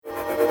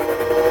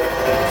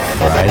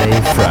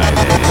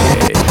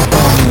Friday.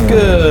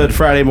 Good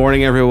Friday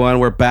morning, everyone.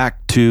 We're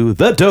back to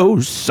the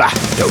dose. Mark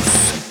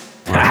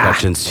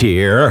Hutchins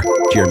here.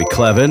 Jeremy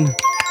Clevin,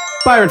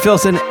 Byron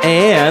Filson,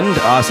 and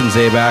Austin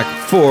Zabak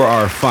for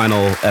our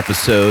final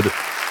episode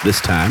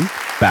this time.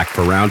 Back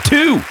for round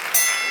 2.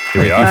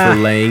 Thank you for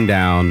laying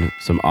down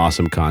some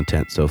awesome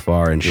content so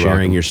far and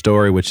sharing your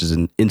story, which is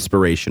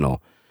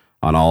inspirational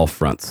on all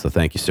fronts. So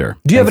thank you, sir.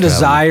 Do you have a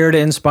desire to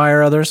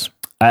inspire others?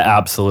 I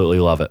absolutely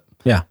love it.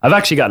 Yeah. I've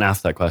actually gotten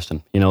asked that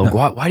question. You know,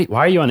 why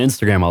are you on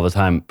Instagram all the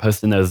time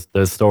posting those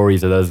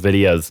stories or those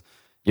videos?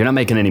 You're not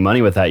making any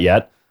money with that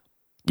yet.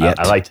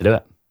 I like to do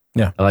it.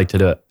 Yeah. I like to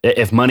do it.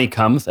 If money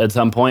comes at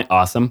some point,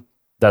 awesome.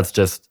 That's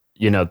just,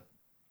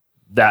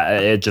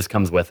 that it just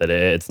comes with it.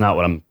 It's not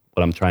what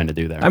I'm trying to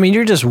do there. I mean,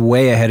 you're just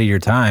way ahead of your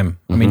time.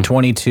 I mean,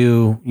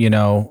 22,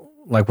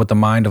 like with the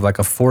mind of like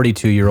a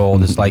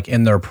 42-year-old is like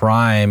in their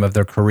prime of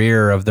their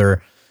career, of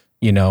their,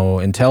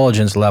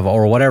 intelligence level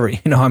or whatever.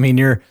 I mean,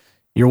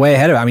 you're way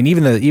ahead of it. I mean,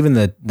 even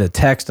the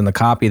text and the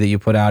copy that you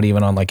put out,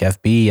 even on like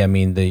FB, I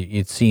mean,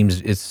 it seems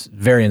it's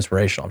very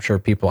inspirational. I'm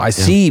sure I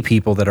see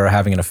people that are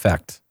having an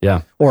effect.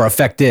 Yeah. Or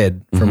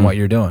affected from what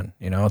you're doing.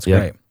 It's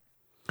great.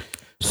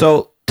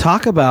 So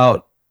talk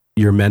about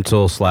your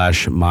mental /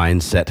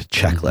 mindset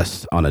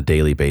checklist on a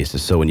daily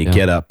basis. So when you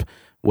get up,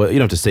 well, you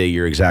don't have to say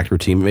your exact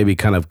routine, maybe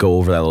kind of go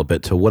over that a little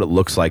bit to what it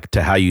looks like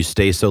to how you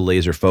stay so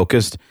laser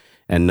focused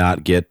and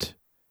not get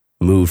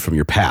moved from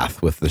your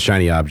path with the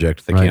shiny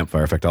object, the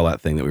campfire effect, all that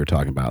thing that we were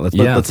talking about.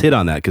 Let's hit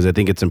on that, because I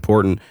think it's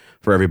important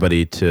for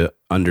everybody to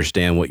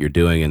understand what you're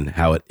doing and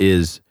how it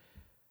is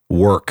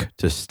work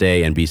to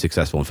stay and be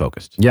successful and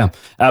focused. Yeah,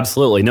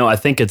 absolutely. No, I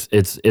think it's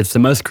the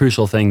most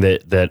crucial thing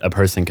that a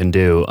person can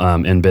do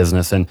in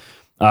business, and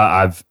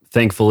I've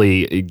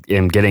thankfully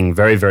am getting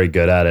very, very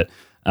good at it.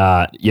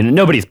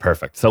 Nobody's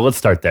perfect, so let's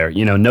start there.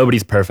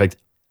 Nobody's perfect.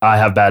 I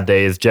have bad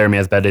days. Jeremy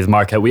has bad days.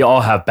 Mark, we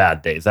all have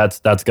bad days. That's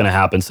going to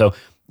happen. So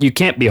you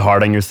can't be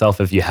hard on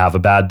yourself if you have a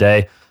bad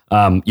day.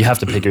 You have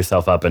to pick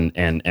yourself up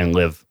and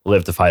live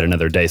to fight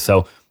another day.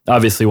 So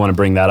obviously want to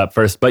bring that up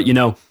first. But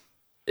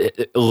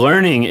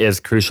learning is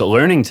crucial.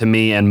 Learning to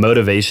me and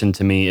motivation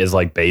to me is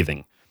like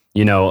bathing.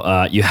 You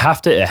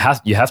have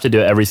to do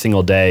it every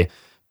single day,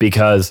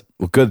 because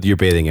good, you're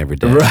bathing every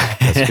day. Right.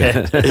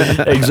 That's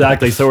good.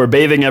 Exactly. So we're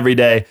bathing every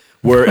day.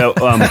 We're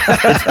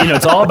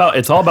it's all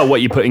about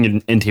what you put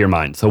into your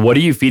mind. So what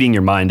are you feeding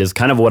your mind is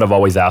kind of what I've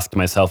always asked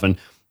myself. And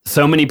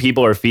so many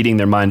people are feeding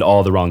their mind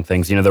all the wrong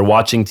things. They're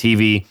watching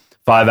TV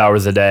 5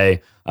 hours a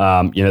day.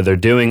 They're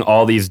doing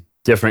all these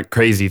different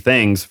crazy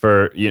things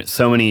for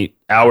so many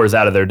hours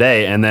out of their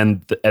day. And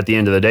then at the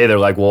end of the day, they're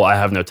like, well, I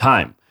have no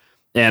time.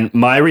 And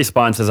my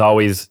response is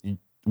always,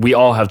 we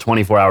all have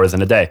 24 hours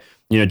in a day.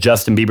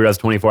 Justin Bieber has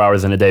 24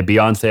 hours in a day.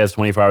 Beyonce has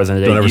 24 hours in a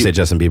day. Don't ever say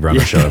Justin Bieber on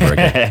the show ever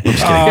again. I'm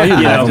just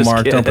kidding.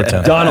 Mark, don't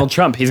pretend. Donald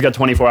Trump, he's got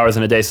 24 hours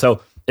in a day.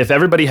 So if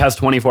everybody has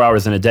 24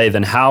 hours in a day,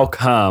 then how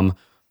come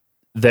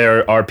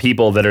there are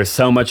people that are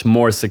so much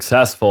more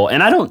successful?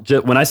 And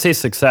when I say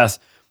success,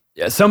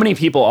 so many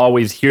people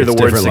always hear the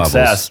word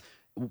success.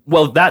 Levels.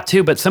 Well, that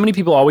too, but so many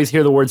people always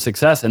hear the word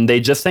success and they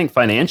just think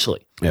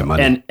financially. Yeah,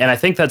 money. And I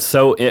think it's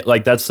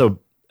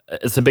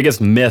the biggest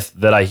myth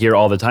that I hear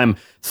all the time.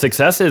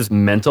 Success is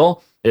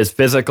mental, it's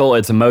physical,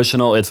 it's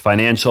emotional, it's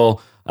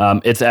financial,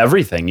 it's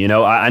everything.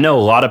 I know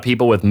a lot of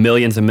people with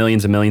millions and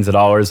millions and millions of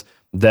dollars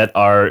that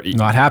are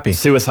not happy,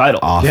 suicidal,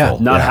 awful,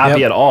 not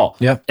happy at all.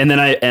 Yeah. And then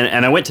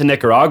I went to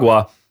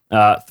Nicaragua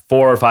 4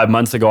 or 5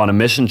 months ago on a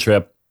mission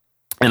trip,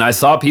 and I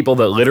saw people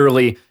that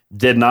literally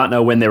did not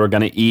know when they were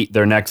going to eat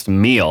their next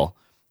meal,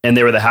 and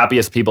they were the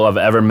happiest people I've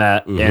ever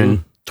met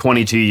in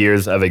 22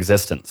 years of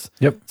existence.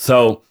 Yep.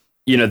 So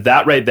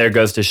that right there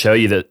goes to show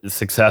you that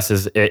success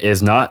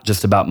is not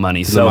just about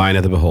money. It's the mind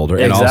of the beholder.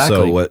 Exactly. And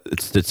also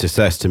what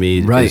success to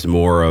me is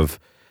more of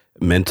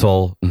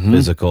mental,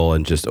 physical,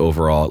 and just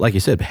overall, like you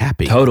said,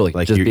 happy. Totally.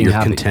 Like just you're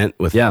content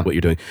with what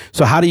you're doing.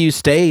 So how do you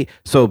stay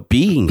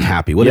being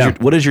happy? What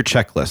is your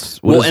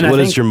checklist? What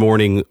does your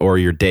morning or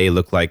your day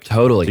look like?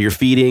 Totally. So you're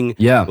feeding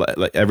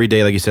like every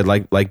day, like you said,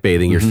 like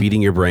bathing, you're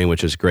feeding your brain,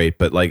 which is great,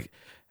 but like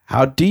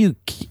how do you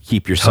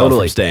keep yourself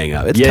from staying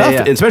up? It's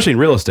tough, especially in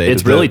real estate.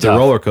 It's really tough. The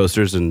roller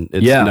coasters, and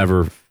it's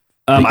never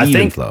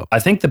even flow. I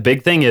think the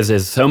big thing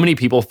is so many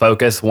people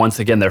focus, once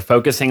again, they're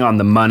focusing on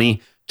the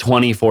money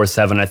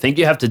 24/7. I think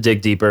you have to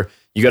dig deeper.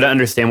 You got to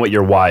understand what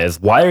your why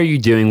is. Why are you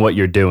doing what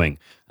you're doing?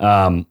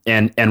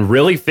 And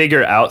really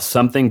figure out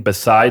something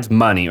besides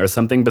money or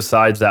something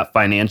besides that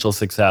financial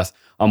success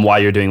on why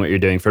you're doing what you're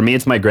doing. For me,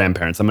 it's my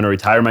grandparents. I'm going to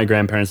retire my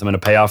grandparents. I'm going to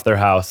pay off their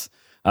house.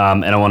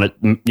 And I want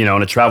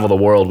to travel the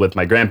world with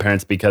my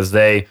grandparents because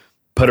they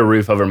put a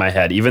roof over my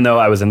head. Even though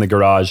I was in the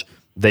garage,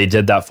 they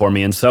did that for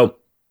me. And so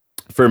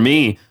for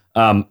me,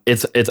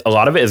 it's a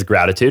lot of it is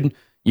gratitude,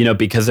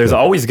 because there's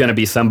always going to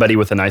be somebody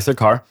with a nicer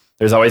car.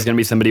 There's always going to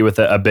be somebody with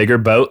a bigger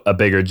boat, a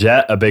bigger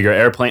jet, a bigger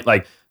airplane.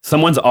 Like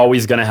someone's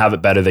always going to have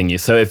it better than you.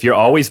 So if you're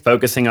always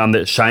focusing on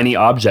the shiny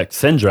object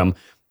syndrome,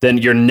 then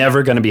you're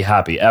never going to be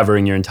happy ever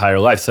in your entire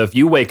life. So if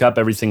you wake up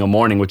every single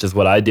morning, which is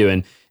what I do,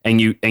 and and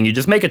you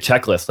just make a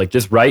checklist. Like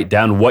just write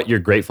down what you're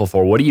grateful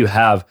for. What do you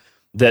have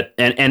that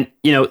and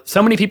you know,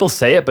 so many people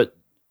say it, but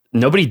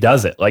nobody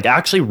does it. Like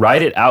actually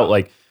write it out.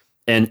 Like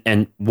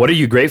and what are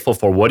you grateful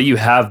for? What do you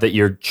have that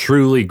you're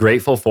truly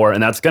grateful for?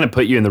 And that's going to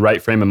put you in the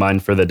right frame of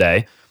mind for the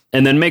day.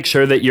 And then make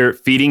sure that you're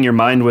feeding your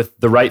mind with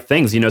the right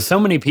things. You know, so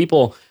many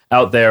people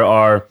out there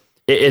are,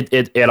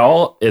 it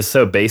all is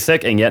so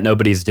basic and yet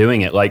nobody's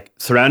doing it. Like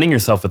surrounding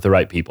yourself with the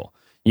right people.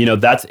 You know,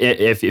 that's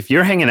if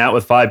you're hanging out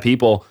with 5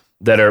 people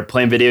that are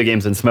playing video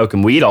games and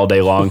smoking weed all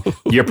day long,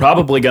 you're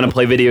probably going to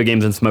play video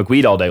games and smoke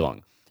weed all day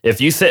long. If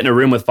you sit in a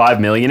room with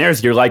 5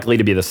 millionaires, you're likely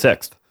to be the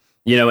 6th.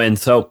 You know, and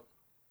so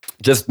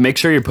just make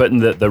sure you're putting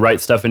the right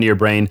stuff into your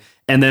brain.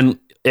 And then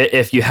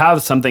if you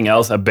have something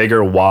else, a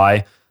bigger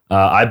why,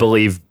 I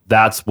believe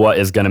that's what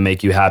is going to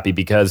make you happy,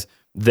 because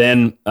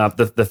then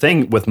the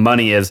thing with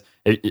money is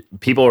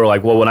people are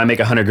like, well, when I make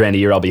 $100,000 a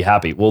year, I'll be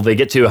happy. Well, they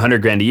get to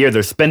 $100,000 a year,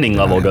 their spending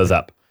level goes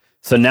up.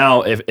 So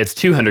now if it's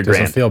 $200,000,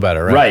 Doesn't feel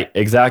better, right? Right,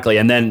 exactly.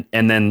 And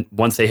then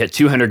once they hit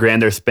 $200,000,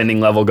 their spending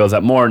level goes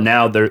up more.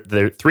 Now their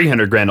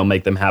 $300,000 will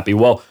make them happy.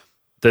 Well,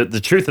 the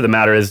truth of the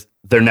matter is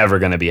they're never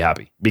going to be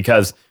happy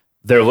because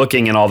they're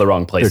looking in all the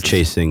wrong places.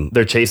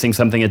 They're chasing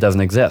something that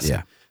doesn't exist.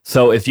 Yeah.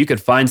 So if you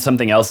could find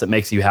something else that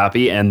makes you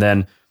happy, and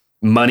then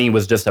money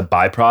was just a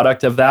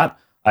byproduct of that,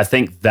 I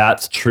think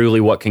that's truly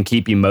what can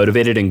keep you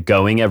motivated and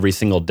going every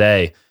single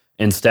day,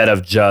 instead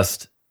of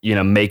just, you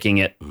know, making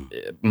it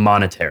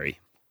monetary.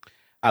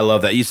 I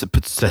love that.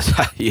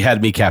 You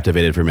had me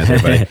captivated for a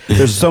minute there, buddy.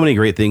 There's so many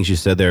great things you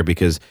said there,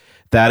 because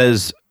that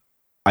is,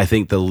 I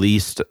think, the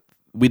least.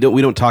 We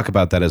don't talk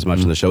about that as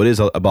much on the show. It is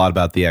a lot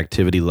about the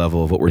activity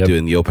level of what we're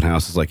doing, the open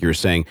houses, like you were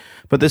saying.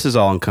 But this is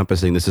all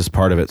encompassing. This is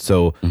part of it.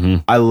 So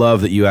I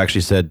love that you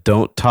actually said,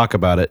 don't talk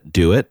about it,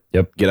 do it.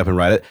 Yep. Get up and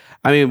write it.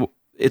 I mean,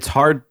 it's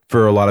hard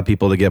for a lot of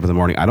people to get up in the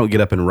morning. I don't get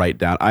up and write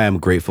down. I am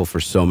grateful for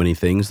so many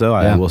things, though.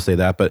 I will say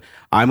that. But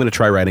I'm going to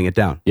try writing it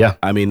down. Yeah.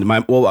 I mean,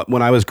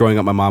 when I was growing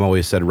up, my mom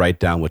always said, write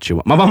down what you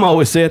want. My mom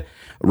always said,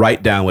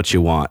 write down what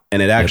you want.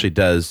 And it actually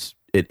does.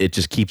 It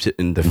just keeps it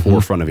in the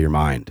forefront of your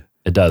mind.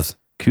 It does.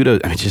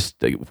 Kudos. I mean, just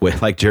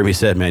like Jeremy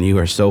said, man, you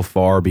are so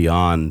far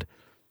beyond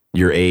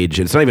your age.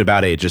 And it's not even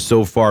about age, just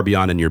so far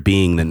beyond in your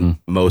being than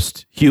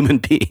most human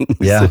beings.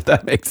 Yeah. If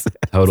that makes sense.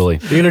 Totally.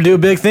 You're going to do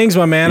big things,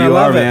 my man. I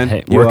love it. Man.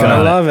 Hey, You working are. on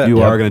it. I love it.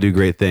 You are going to do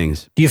great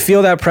things. Do you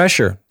feel that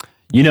pressure?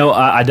 You know,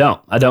 I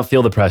don't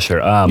feel the pressure.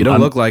 You don't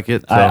look like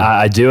it. So.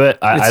 I do it.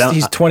 I don't.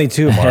 He's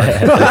 22, Mark.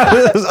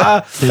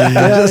 I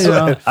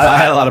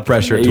had a lot of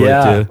pressure at 22.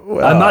 Yeah.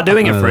 I'm not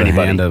doing it for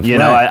anybody. You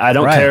know, Right, I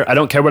don't right. care. I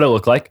don't care what I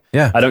look like.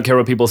 Yeah. I don't care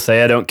what people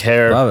say. I don't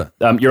care. Love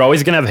it. You're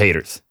always going to have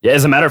haters. Yeah,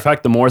 as a matter of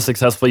fact, the more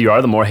successful you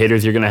are, the more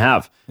haters you're going to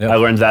have. Yep. I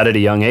learned that at a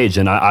young age,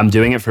 and I'm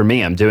doing it for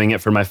me. I'm doing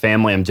it for my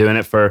family. I'm doing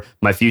it for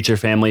my future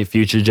family,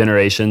 future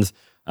generations,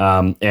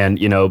 and,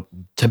 you know,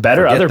 to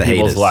better Forget other the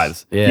people's haters.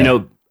 lives. Yeah. You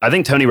know, I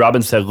think Tony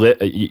Robbins said,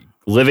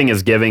 living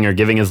is giving, or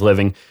giving is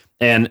living.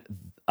 And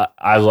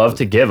I love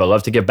to give. I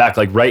love to give back.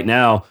 Like right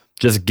now,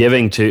 just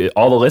giving to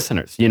all the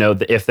listeners. You know,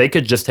 if they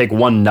could just take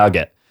one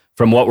nugget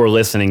from what we're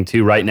listening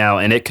to right now,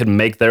 and it could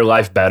make their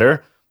life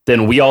better,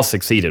 then we all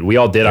succeeded. We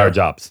all did our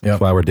jobs. Yep.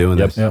 That's why we're doing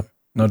this. Yep.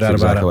 No doubt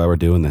That's about exactly it. why we're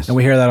doing this. And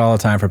we hear that all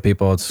the time from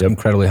people. It's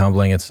incredibly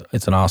humbling. It's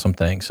an awesome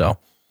thing. So,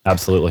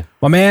 Absolutely.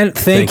 my man,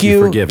 thank you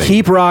you. for giving.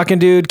 Keep rocking,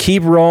 dude.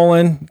 Keep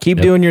rolling. Keep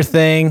doing your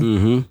thing.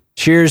 Mm-hmm.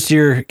 Cheers to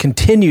your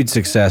continued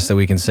success that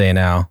we can say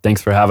now.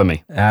 Thanks for having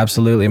me.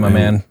 Absolutely, my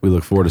man. We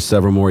look forward to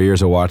several more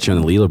years of watching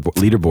on the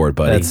leaderboard,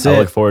 buddy. That's I it.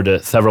 look forward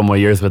to several more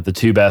years with the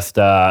two best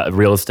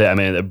real estate,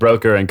 a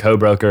broker and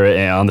co-broker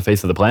on the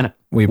face of the planet.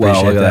 We Well,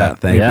 appreciate look at that. that.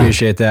 Thank we you.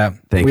 appreciate that.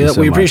 Thank we, you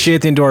so we much.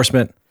 appreciate the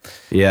endorsement.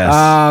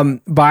 Yes.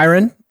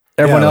 Byron,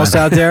 everyone Yeah, else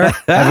out there,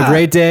 have a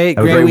great day, Have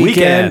a great great weekend.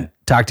 weekend.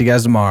 Talk to you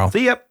guys tomorrow.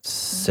 See ya.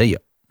 See ya.